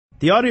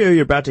The audio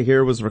you're about to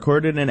hear was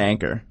recorded in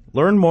Anchor.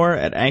 Learn more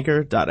at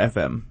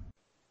anchor.fm.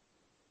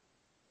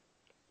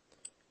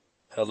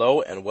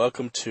 Hello and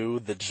welcome to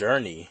The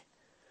Journey,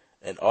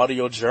 an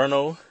audio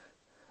journal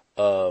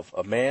of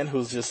a man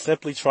who's just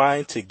simply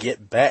trying to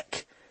get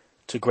back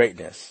to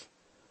greatness,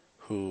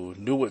 who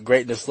knew what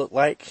greatness looked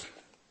like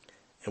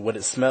and what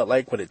it smelled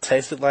like, what it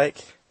tasted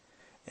like,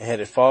 and had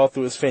it fall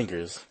through his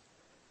fingers,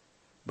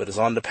 but is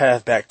on the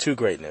path back to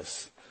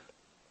greatness.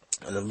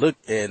 And then look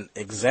and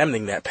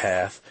examining that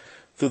path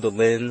through the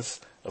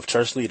lens of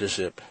church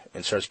leadership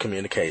and church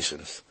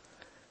communications.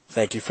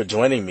 Thank you for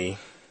joining me,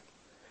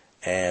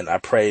 and I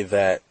pray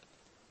that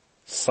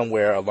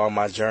somewhere along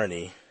my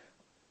journey,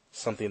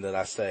 something that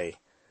I say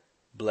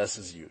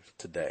blesses you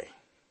today.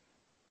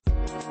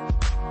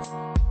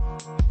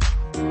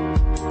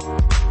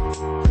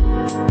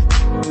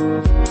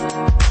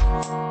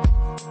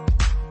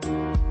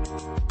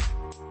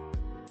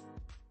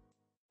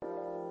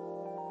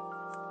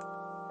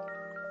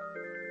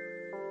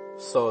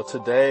 So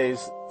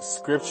today's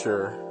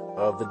scripture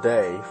of the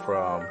day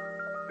from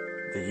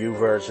the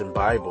YouVersion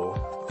Bible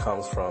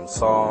comes from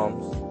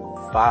Psalms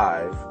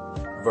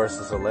 5,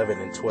 verses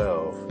 11 and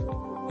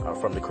 12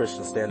 from the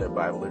Christian Standard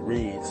Bible. It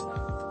reads,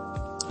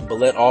 "But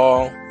let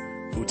all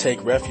who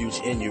take refuge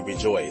in you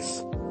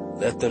rejoice.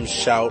 Let them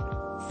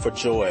shout for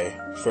joy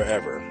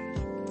forever.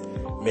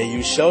 May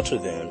you shelter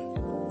them,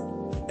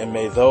 and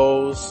may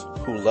those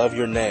who love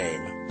your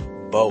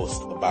name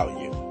boast about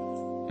you.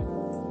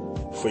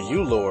 For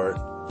you, Lord,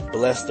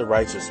 bless the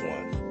righteous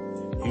one.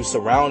 You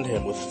surround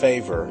him with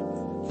favor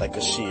like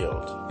a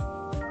shield."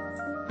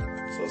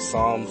 So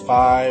Psalm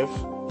 5,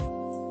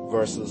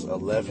 verses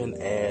 11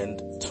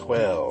 and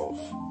 12.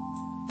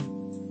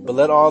 "But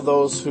let all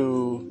those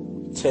who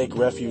take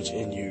refuge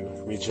in you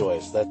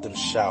rejoice. Let them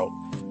shout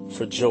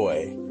for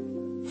joy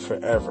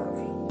forever."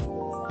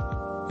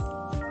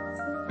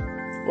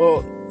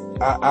 Well,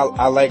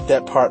 I like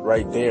that part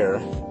right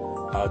there.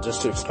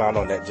 Just to expound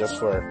on that just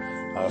for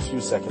a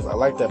few seconds. I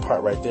like that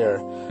part right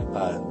there.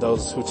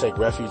 Those who take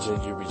refuge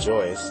in you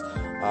rejoice.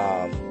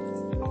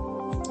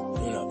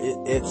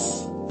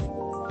 It's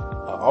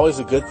always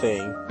a good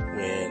thing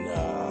when,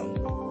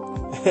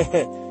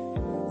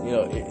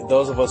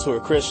 those of us who are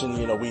Christian,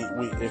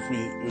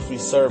 if we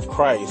serve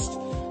Christ,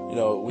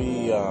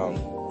 we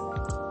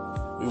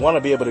want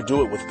to be able to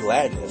do it with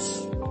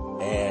gladness,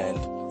 and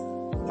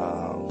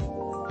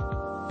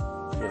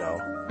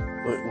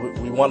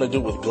we want to do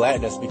it with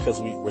gladness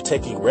because we're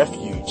taking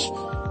refuge,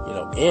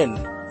 in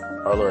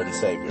our Lord and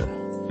Savior.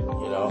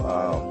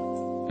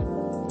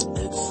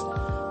 It's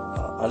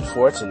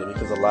unfortunate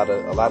because a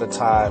lot of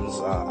times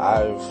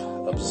I've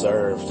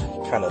observed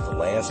kind of the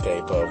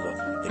landscape of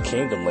the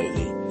kingdom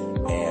lately,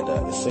 and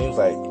it seems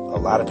like a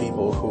lot of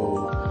people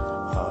who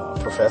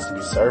profess to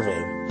be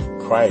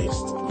serving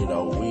Christ,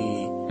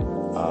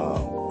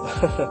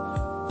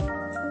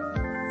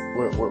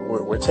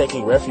 we're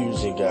taking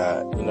refuge in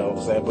God, what I'm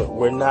saying, but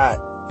we're not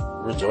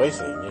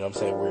rejoicing, what I'm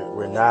saying,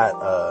 we're not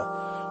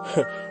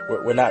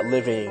we're not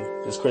living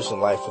this Christian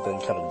life with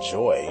any kind of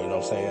joy, what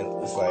I'm saying.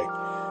 It's like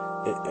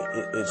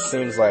it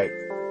seems like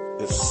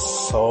there's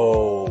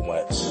so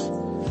much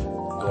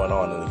going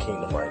on in the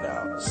kingdom right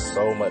now,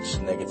 so much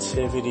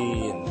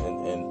negativity, and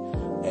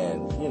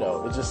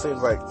it just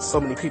seems like so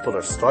many people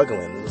are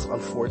struggling. It's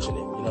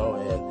unfortunate,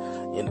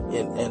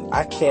 and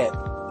I can't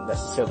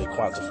necessarily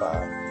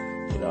quantify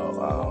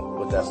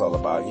what that's all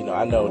about.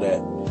 I know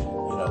that,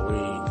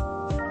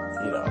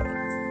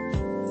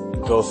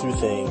 we go through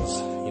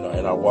things,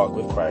 in our walk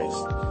with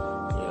Christ,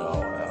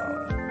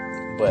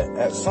 but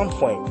at some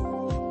point,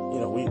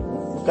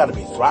 we've got to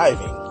be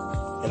thriving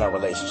in our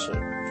relationship,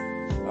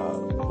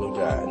 with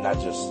God, and not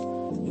just,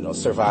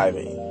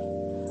 surviving.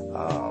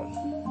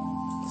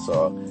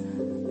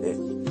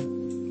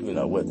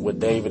 What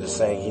David is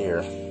saying here,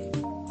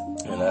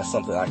 and that's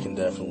something I can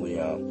definitely,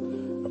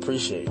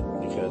 appreciate,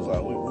 because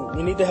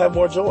we need to have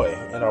more joy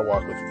in our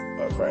walk with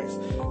Christ.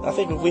 And I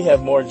think if we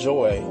have more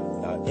joy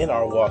in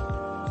our walk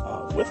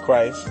with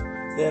Christ,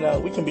 then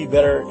we can be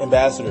better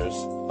ambassadors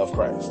of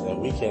Christ,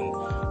 and we can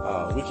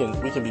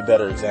be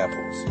better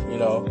examples.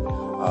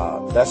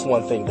 That's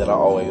one thing that I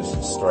always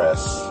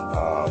stress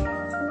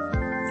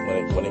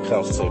when it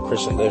comes to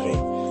Christian living.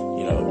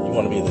 You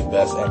want to be the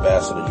best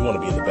ambassador. You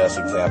want to be the best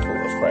example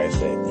of Christ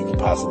that you can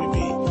possibly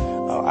be.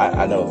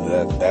 I know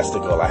that's the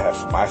goal I have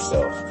for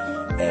myself.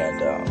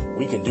 And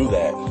we can do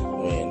that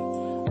when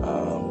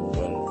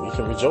we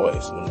can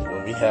rejoice,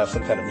 when we have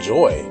some kind of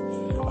joy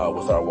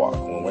with our walk,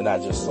 when we're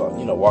not just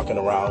walking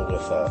around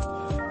with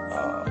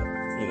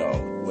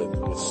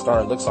with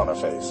stern looks on our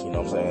face. What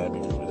I'm saying?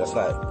 Because that's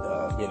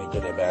not being a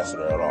good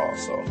ambassador at all.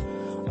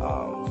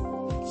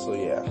 So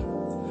yeah.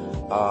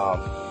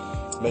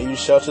 May you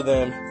shelter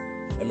them,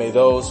 and may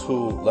those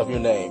who love your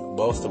name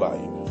boast about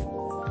you.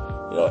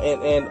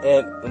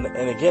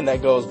 And again,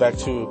 that goes back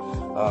to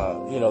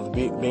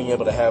being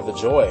able to have the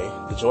joy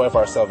of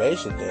our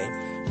salvation thing.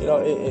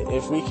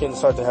 If we can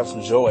start to have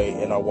some joy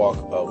in our walk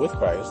with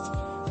Christ,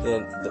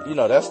 then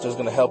that's just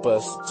going to help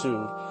us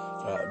to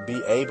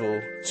be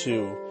able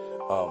to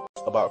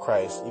about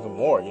Christ even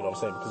more, you know what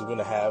I'm saying? Because we're going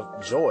to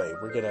have joy.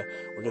 We're going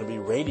to be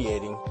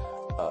radiating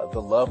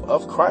the love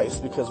of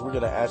Christ, because we're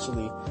going to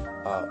actually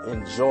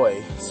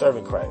enjoy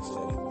serving Christ.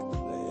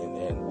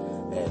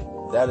 And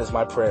that is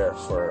my prayer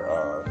for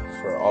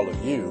all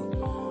of you,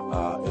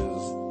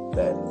 is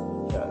that,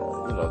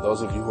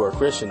 those of you who are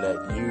Christian, that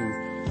you,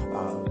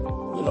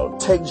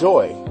 take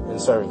joy in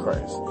serving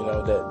Christ,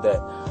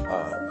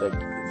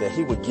 that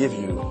he would give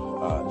you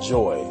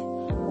joy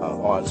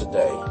on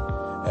today.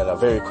 And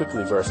very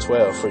quickly, verse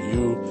 12, for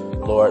you,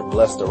 Lord,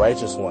 bless the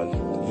righteous one.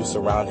 You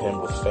surround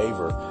him with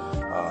favor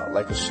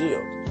like a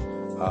shield.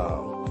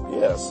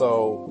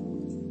 So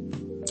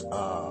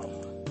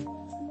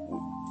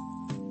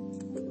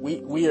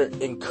we are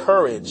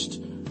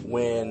encouraged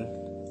when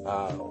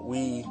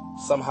we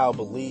somehow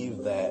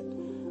believe that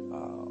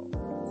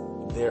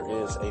there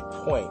is a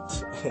point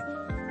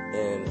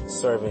in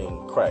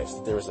serving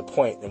Christ. There is a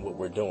point in what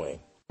we're doing.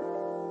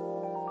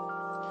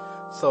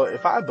 So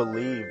if I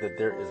believe that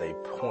there is a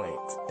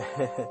point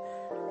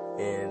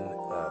in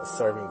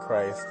serving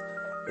Christ,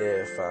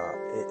 if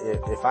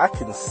I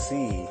can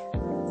see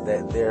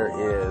that there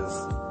is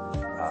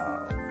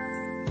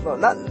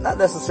not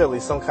necessarily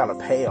some kind of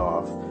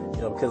payoff,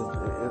 because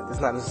it's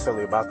not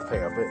necessarily about the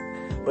payoff,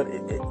 but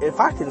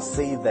if I can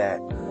see that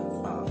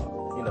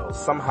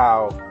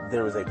somehow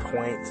there is a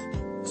point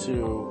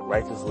to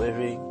righteous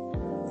living,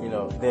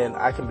 then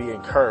I can be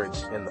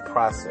encouraged in the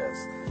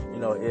process.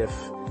 If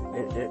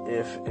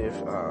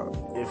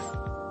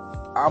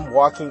I'm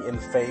walking in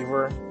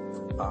favor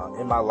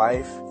in my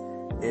life,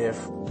 if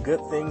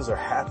good things are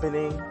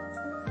happening,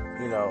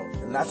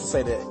 not to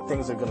say that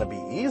things are going to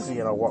be easy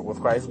in our walk with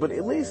Christ, but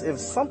at least if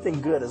something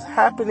good is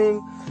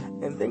happening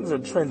and things are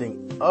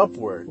trending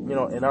upward,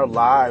 and our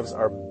lives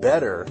are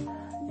better,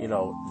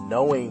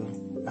 knowing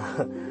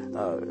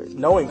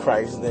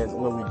Christ than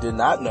when we did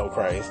not know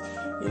Christ,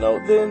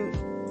 then,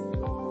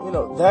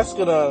 that's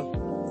going to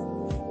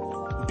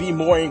be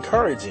more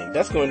encouraging.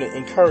 That's going to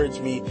encourage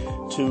me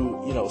to,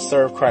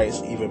 serve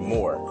Christ even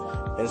more.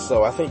 And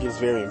so I think it's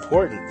very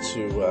important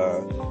to,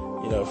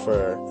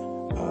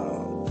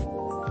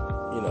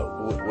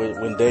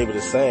 when David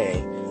is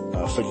saying,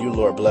 for you,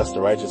 Lord, bless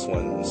the righteous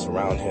one, and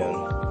surround him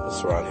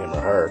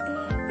or her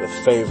with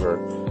favor,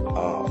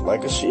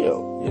 like a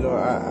shield.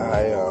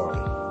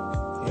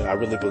 I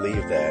really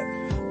believe that,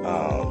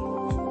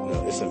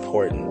 it's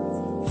important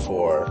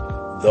for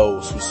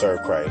those who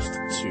serve Christ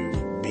to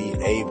be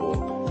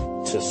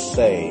able to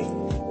say,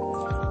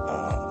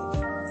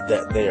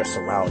 that they are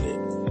surrounded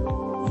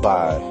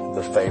by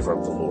the favor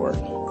of the Lord,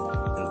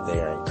 and they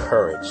are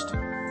encouraged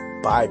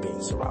by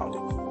being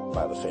surrounded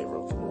by the favor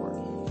of the Lord.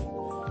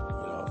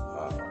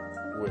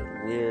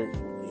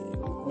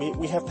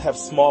 We have to have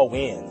small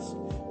wins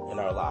in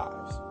our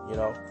lives.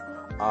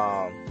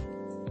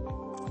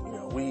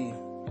 We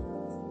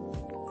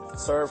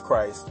serve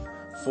Christ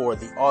for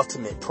the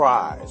ultimate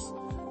prize,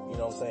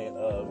 of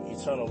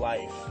eternal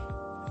life,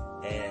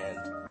 and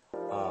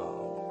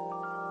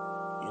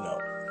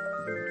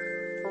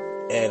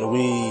and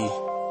we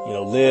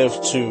live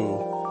to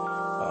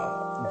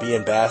be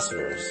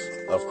ambassadors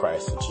of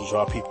Christ and to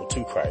draw people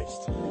to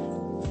Christ.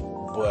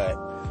 But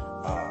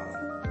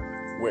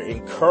we're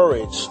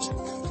encouraged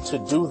to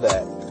do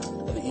that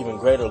at an even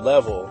greater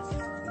level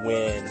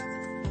when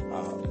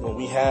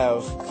we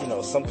have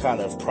some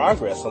kind of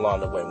progress along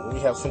the way, when we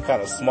have some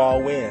kind of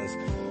small wins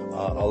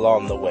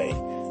along the way.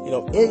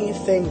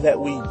 Anything that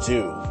we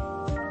do,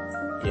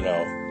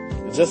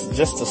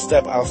 just to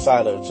step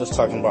outside of just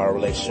talking about our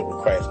relationship with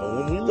Christ, but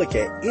when we look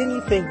at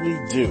anything we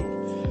do,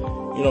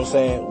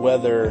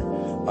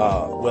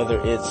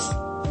 whether it's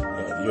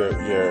your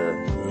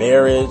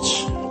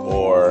marriage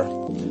or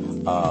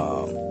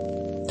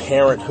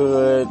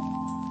parenthood,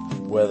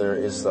 whether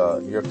it's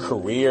your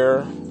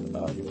career,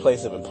 your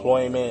place of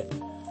employment,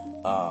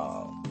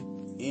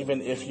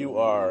 even if you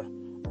are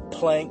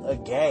playing a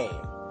game,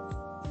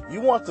 you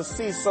want to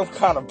see some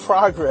kind of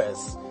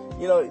progress.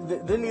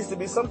 There needs to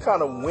be some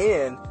kind of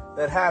win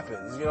that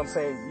happens. You're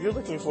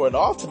looking for an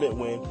ultimate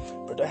win,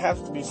 but there has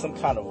to be some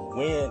kind of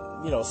win,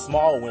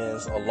 small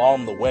wins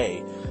along the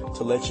way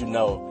to let you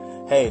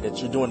know, hey, that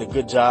you're doing a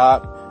good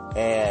job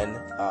and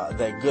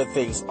that good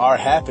things are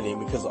happening,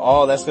 because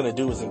all that's going to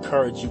do is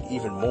encourage you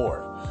even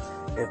more.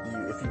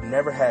 If you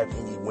never have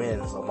any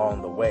wins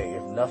along the way,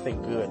 if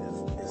nothing good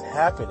is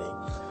happening,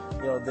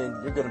 then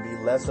you're going to be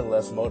less and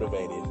less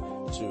motivated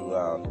to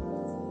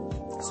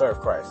serve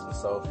Christ. And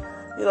so,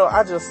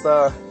 I just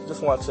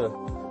want to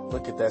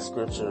look at that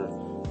scripture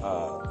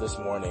this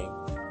morning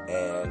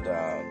and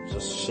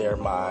just share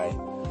my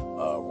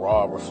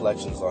raw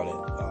reflections on it,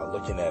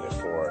 looking at it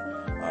for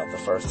the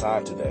first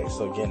time today.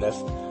 So again,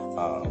 that's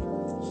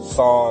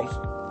Psalms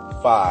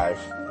 5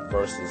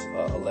 verses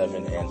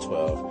 11 and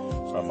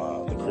 12 from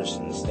the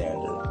Christian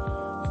Standard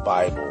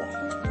Bible,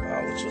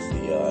 which is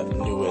the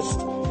newest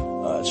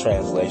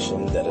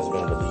translation that has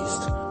been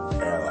released.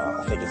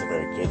 I think it's a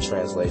very good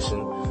translation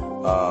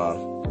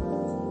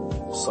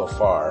so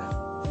far.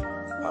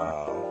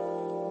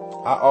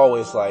 I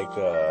always like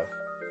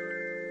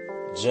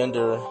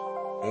gender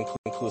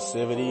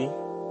inclusivity.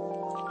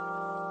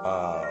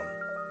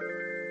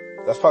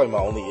 That's probably my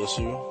only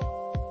issue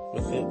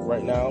with it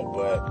right now,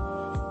 but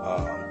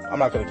I'm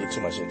not going to get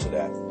too much into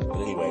that.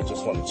 But anyway,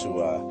 just wanted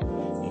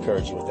to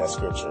encourage you with that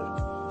scripture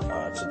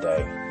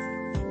today.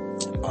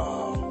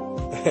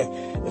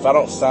 If I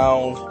don't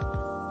sound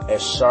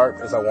as sharp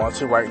as I want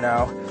to right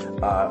now,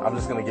 I'm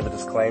just going to give a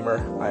disclaimer.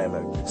 I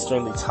am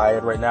extremely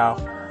tired right now.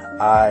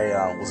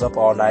 I was up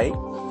all night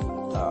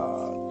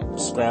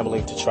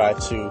scrambling to try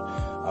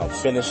to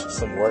finish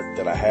some work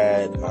that I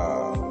had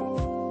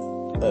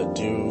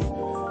due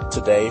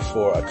today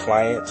for a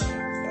client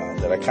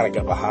that I kind of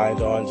got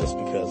behind on just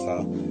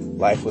because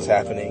life was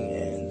happening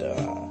and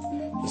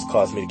just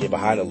caused me to get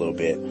behind a little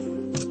bit.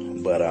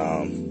 But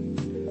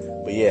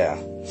yeah,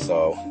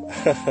 so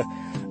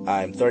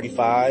I'm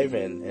 35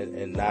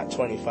 and not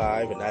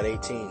 25 and not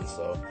 18.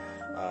 So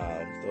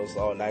those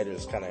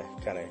all-nighters kind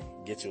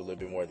of get you a little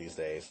bit more these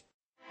days.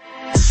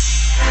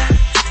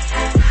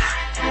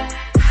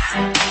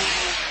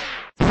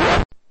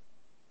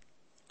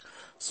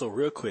 So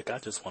real quick, I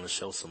just want to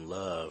show some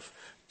love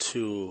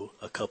to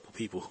a couple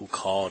people who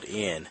called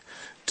in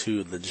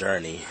to the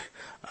journey.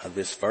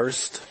 This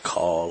first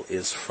call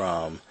is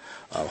from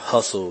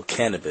Hustle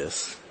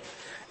Cannabis.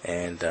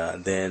 And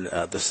then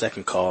the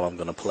second call I'm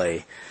going to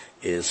play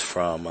is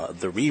from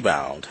The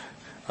Rebound,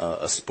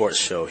 a sports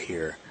show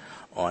here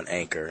on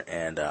Anchor.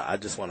 And I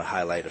just want to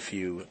highlight a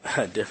few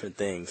different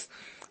things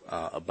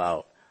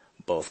about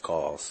both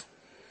calls.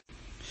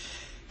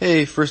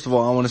 Hey, first of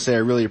all, I want to say I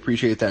really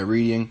appreciate that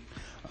reading.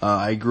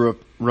 I grew up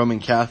Roman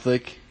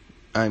Catholic.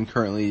 I'm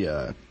currently,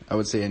 I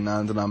would say, a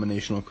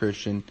non-denominational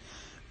Christian.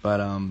 But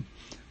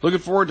looking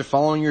forward to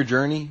following your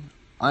journey.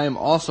 I am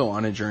also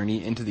on a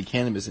journey into the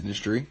cannabis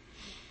industry.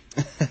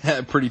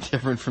 Pretty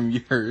different from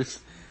yours.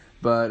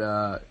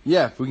 But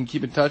yeah, if we can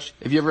keep in touch.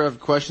 If you ever have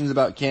questions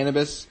about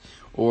cannabis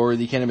or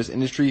the cannabis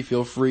industry,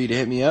 feel free to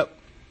hit me up.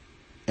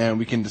 And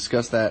we can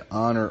discuss that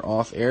on or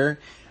off air.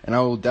 And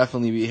I will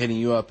definitely be hitting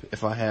you up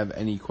if I have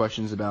any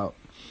questions about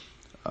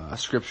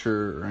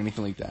scripture or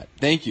anything like that.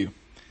 Thank you.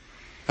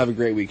 Have a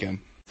great weekend.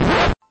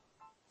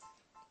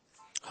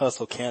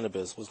 Hustle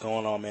Cannabis, what's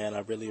going on, man? I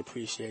really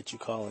appreciate you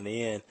calling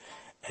in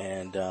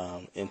and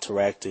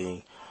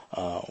interacting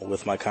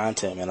with my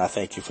content, man. I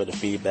thank you for the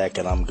feedback,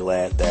 and I'm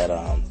glad that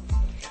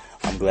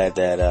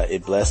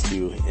it blessed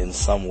you in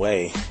some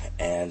way.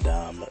 And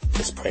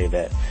just pray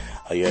that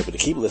you're able to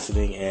keep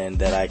listening and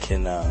that I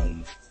can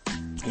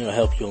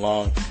help you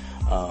along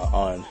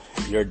on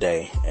your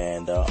day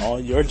and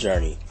on your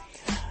journey.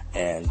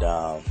 And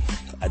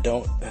I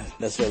don't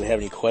necessarily have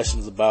any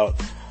questions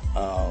about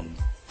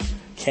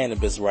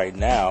cannabis right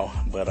now,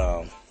 but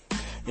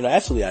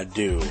actually I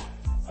do,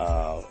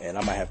 and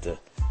I might have to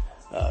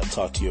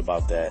talk to you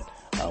about that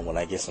when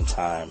I get some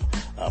time,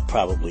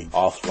 probably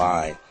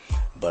offline.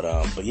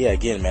 But yeah,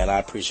 again, man, I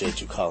appreciate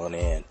you calling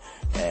in,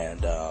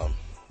 and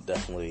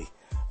definitely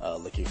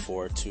looking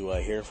forward to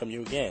hearing from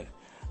you again.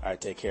 All right,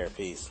 take care.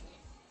 Peace.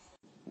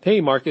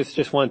 Hey, Marcus,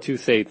 just want to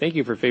say thank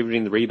you for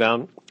favoriting The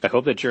Rebound. I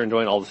hope that you're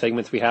enjoying all the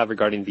segments we have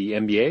regarding the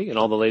NBA and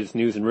all the latest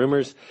news and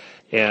rumors.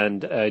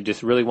 And I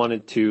just really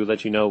wanted to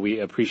let you know we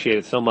appreciate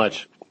it so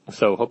much.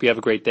 So hope you have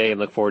a great day and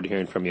look forward to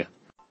hearing from you.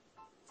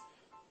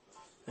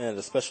 And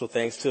a special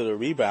thanks to The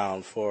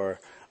Rebound for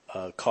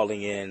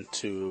calling in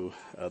to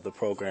the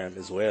program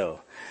as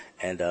well.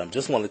 And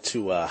just wanted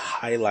to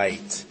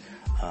highlight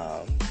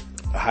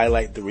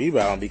The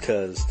Rebound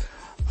because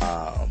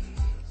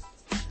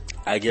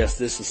I guess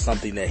this is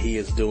something that he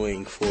is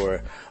doing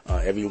for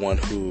everyone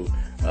who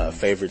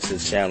favorites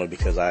his channel,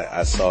 because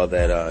I saw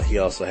that he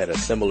also had a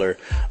similar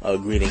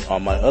greeting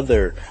on my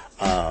other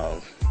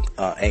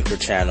Anchor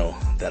channel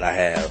that I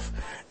have,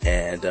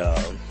 and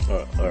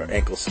or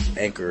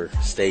Anchor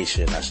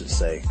station, I should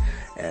say.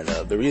 And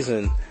the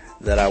reason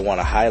that I want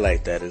to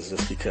highlight that is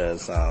just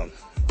because I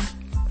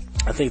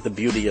think the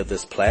beauty of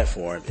this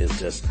platform is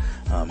just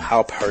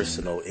how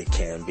personal it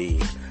can be.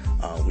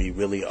 We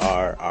really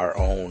are our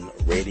own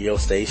radio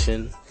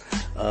station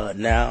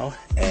now,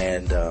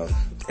 and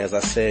as I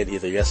said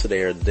either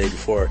yesterday or the day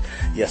before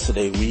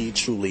yesterday, we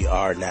truly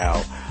are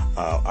now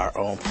our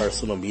own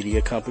personal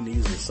media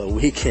companies, and so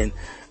we can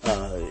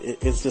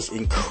it's just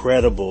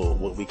incredible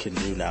what we can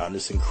do now, and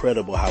it's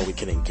incredible how we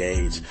can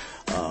engage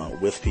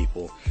with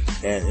people,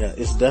 and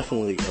it's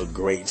definitely a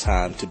great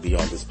time to be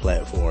on this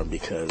platform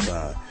because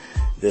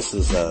this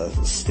is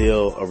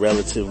still a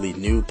relatively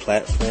new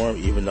platform,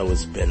 even though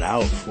it's been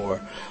out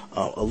for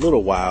a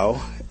little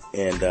while,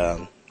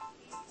 and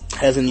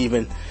hasn't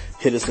even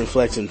hit its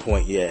inflection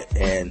point yet.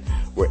 And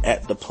we're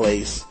at the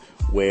place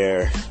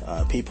where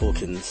people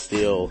can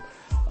still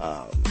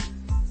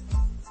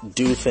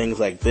do things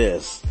like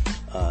this,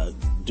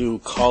 do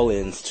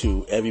call-ins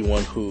to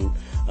everyone who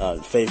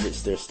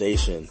favorites their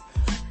station,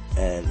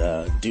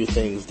 and do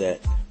things that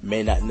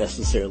may not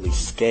necessarily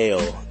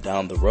scale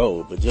down the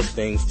road, but just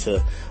things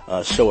to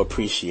show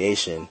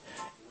appreciation.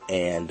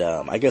 And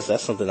I guess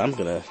that's something I'm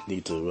gonna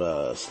need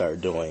to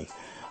start doing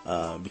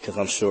because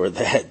I'm sure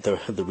that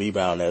the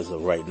rebound as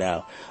of right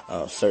now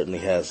certainly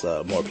has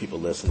more people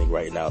listening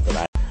right now than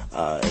I.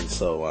 And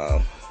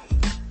so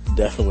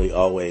definitely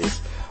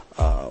always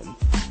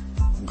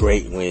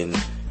great when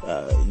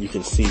you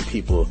can see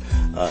people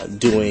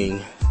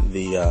doing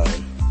the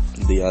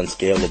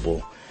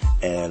unscalable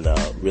and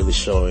really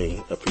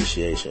showing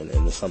appreciation,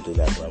 and it's something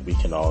that we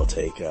can all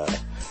take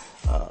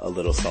a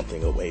little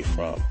something away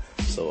from.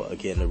 So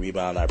again, the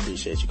rebound, I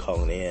appreciate you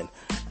calling in.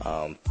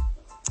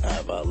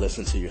 I've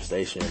listened to your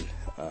station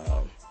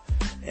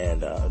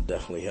and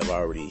definitely have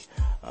already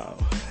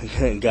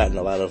gotten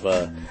a lot of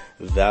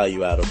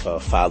value out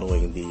of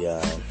following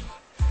the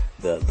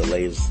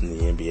latest in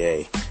the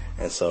NBA,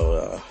 and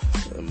so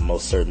I'm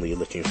most certainly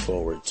looking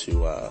forward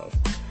to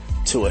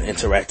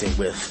interacting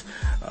with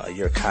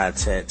your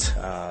content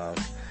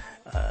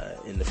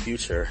in the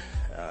future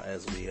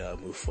as we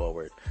move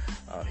forward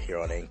here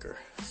on Anchor.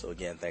 So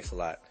again, thanks a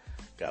lot.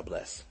 God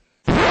bless.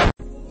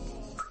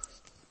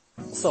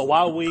 So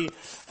while we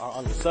are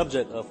on the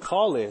subject of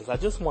call-ins, I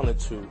just wanted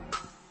to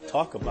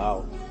talk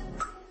about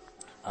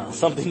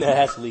something that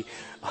actually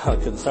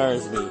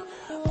concerns me.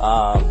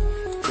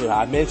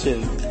 I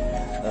mentioned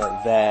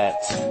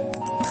that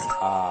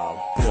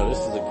this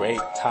is a great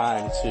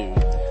time to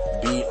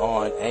be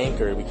on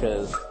Anchor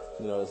because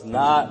it's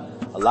not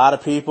a lot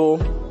of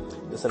people.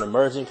 It's an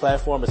emerging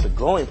platform. It's a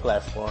growing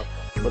platform,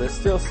 but it's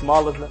still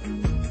small enough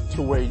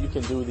to where you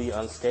can do the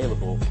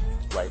unscalable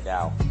right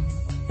now.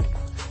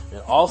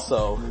 And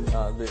also,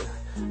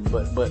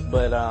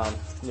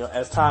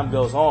 as time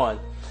goes on,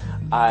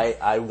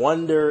 I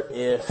wonder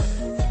if,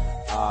 in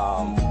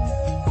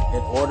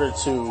order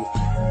to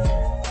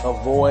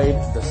avoid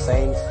the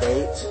same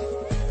fate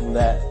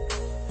that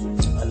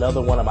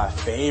another one of my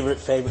favorite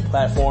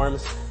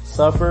platforms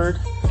suffered,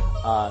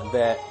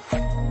 that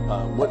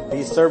what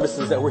these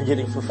services that we're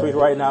getting for free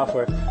right now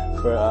for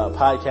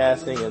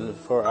podcasting and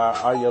for our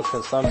audio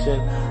consumption,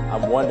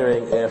 I'm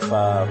wondering if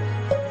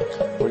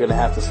we're going to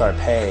have to start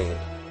paying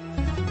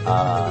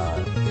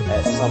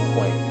at some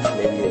point,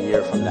 maybe a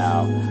year from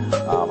now.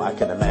 I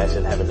can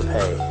imagine having to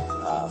pay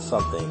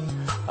something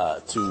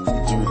to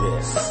do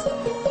this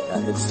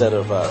instead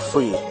of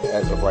free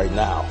as of right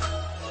now.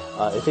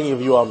 If any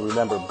of you all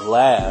remember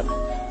Blab,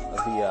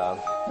 the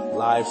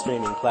live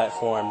streaming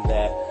platform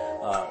that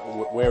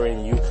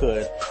wherein you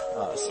could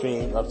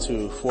stream up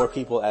to 4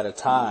 people at a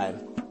time,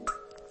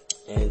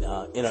 and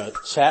in a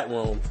chat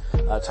room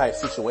type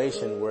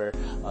situation where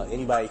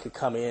anybody could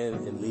come in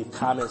and leave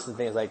comments and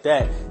things like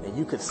that, and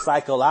you could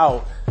cycle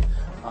out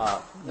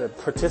the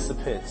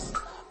participants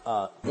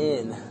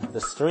in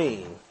the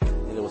stream,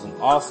 and it was an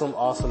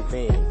awesome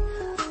thing,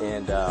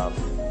 and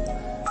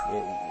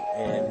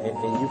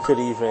you could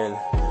even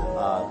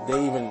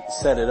they even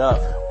set it up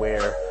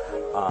where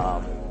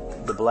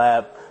the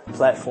Blab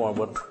platform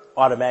would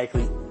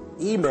automatically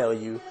email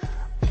you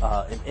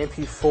an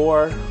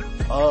MP4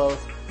 of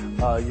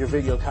your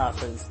video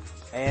conference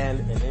and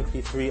an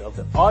MP3 of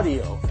the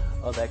audio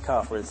of that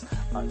conference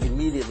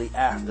immediately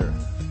after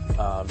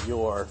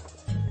your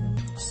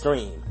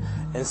stream.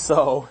 And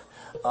so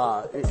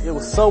it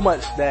was so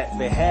much that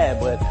they had,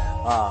 but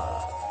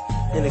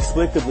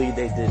inexplicably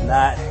they did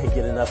not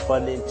get enough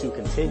funding to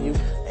continue,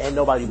 and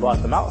nobody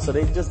bought them out, so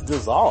they just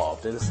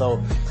dissolved. And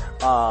so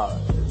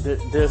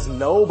there's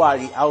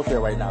nobody out there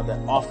right now that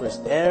offers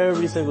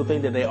every single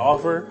thing that they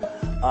offer.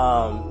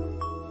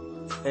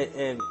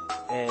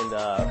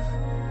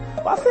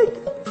 I think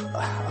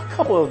a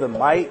couple of them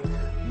might,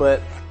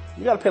 but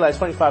you gotta pay like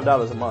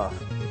 $25 a month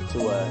to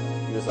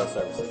use those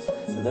services.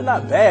 And they're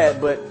not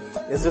bad, but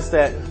it's just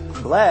that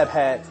Blab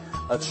had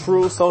a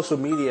true social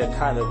media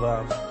kind of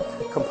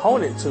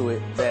component to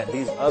it that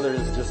these others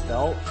just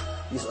don't.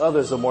 These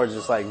others are more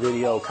just like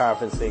video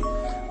conferencing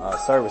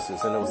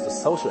services, and it was the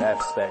social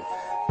aspect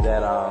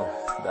that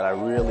I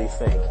really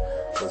think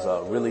was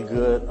really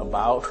good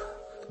about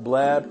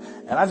Blab,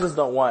 and I just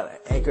don't want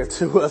Anchor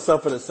to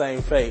suffer the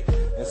same fate.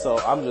 And so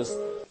I'm just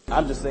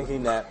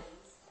thinking that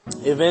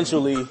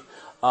eventually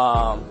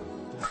we're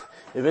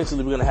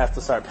gonna have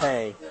to start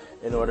paying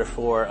in order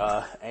for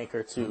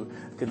Anchor to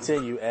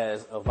continue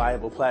as a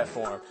viable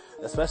platform,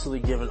 especially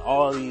given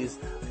all these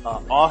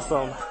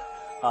awesome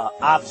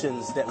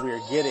options that we're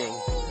getting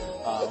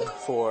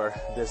for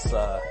this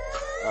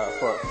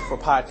for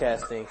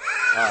podcasting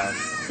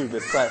through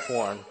this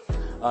platform.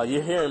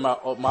 You're hearing my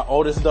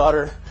oldest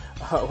daughter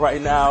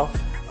right now.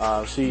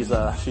 She's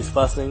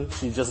fussing.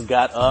 She just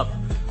got up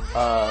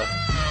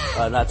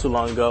not too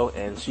long ago,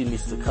 and she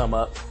needs to come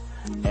up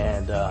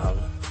and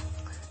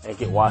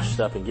get washed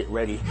up and get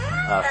ready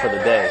for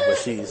the day. But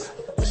she's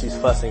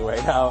fussing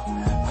right now,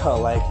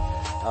 like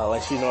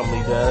she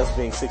normally does,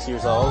 being 6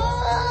 years old.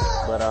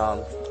 But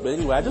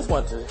anyway, I just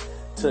want to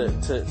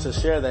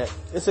share that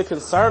it's a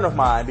concern of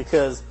mine,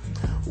 because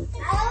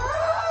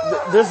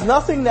there's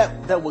nothing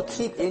that will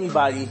keep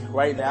anybody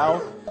right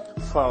now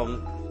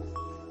from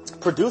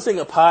producing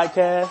a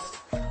podcast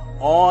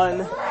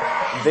on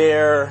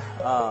their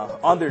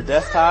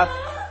desktop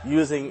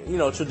using,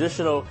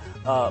 traditional,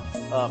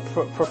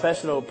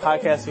 professional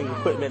podcasting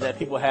equipment that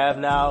people have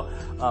now,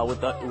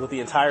 with the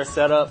entire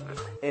setup,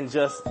 and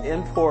just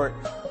import,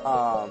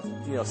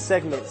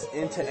 segments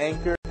into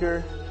Anchor,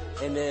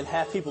 and then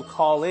have people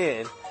call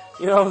in.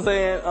 You know what I'm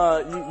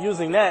saying?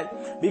 Using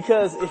that,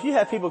 because if you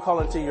have people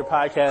call into your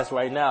podcast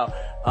right now,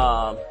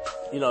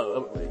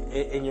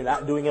 and you're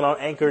not doing it on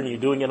Anchor and you're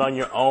doing it on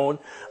your own,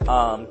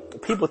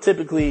 people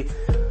typically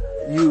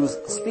use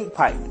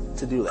SpeakPipe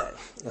to do that.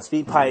 And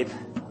SpeakPipe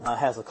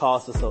has a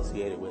cost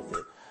associated with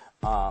it,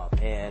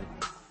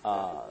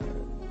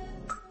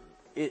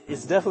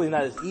 it's definitely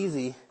not as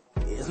easy.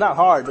 It's not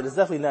hard, but it's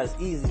definitely not as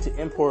easy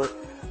to import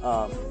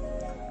the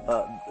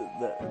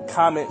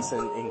comments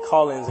and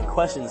call-ins and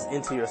questions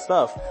into your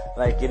stuff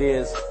like it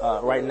is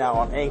right now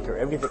on Anchor.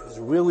 Everything is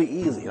really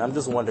easy, and I'm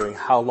just wondering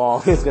how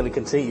long it's going to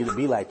continue to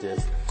be like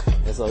this.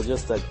 And so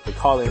just the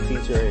call-in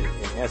feature and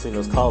answering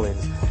those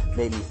call-ins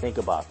made me think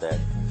about that.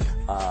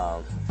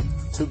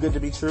 Too good to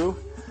be true?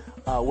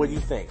 What do you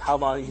think? How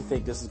long do you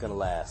think this is going to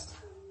last?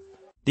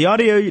 The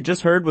audio you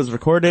just heard was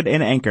recorded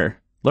in Anchor.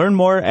 Learn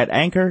more at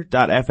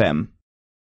anchor.fm.